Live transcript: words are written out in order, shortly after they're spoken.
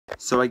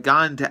So I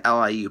got into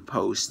LIU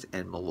Post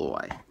and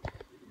Malloy.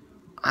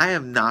 I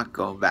am not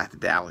going back to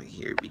Dowling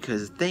here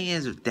because the thing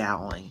is with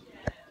Dowling,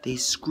 they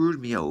screwed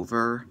me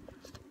over.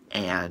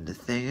 And the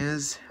thing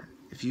is,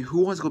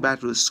 who wants to go back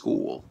to a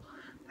school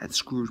that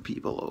screwed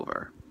people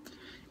over?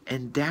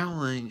 And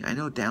Dowling, I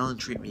know Dowling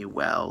treated me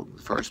well in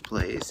the first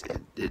place.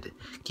 It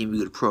gave me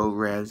good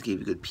programs, gave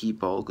me good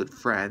people, good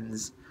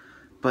friends.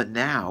 But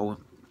now,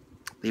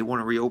 they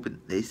want to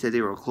reopen. They said they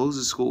were going to close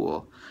the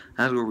school.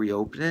 Now they're going to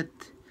reopen it.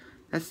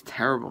 That's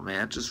terrible,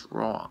 man. It's just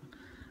wrong.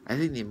 I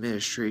think the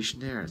administration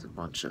there is a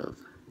bunch of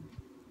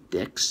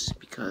dicks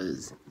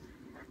because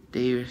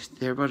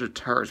they're a bunch of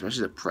turds,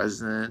 especially the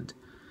president.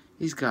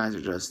 These guys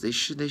are just, they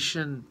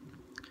shouldn't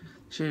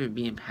even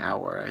be in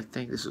power. I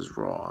think this is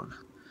wrong.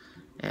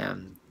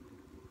 And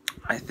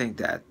I think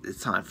that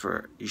it's time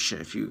for,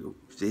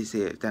 if they say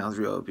if Dowling's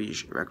reopen, you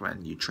should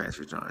recommend you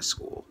transfer to another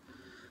school.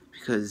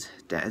 Because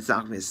it's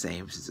not going to be the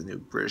same since a new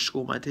British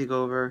school might take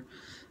over.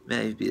 It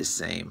may be the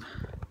same.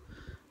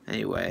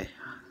 Anyway,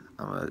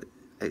 I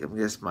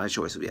guess my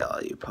choice will be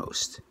LIU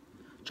Post.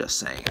 Just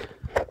saying.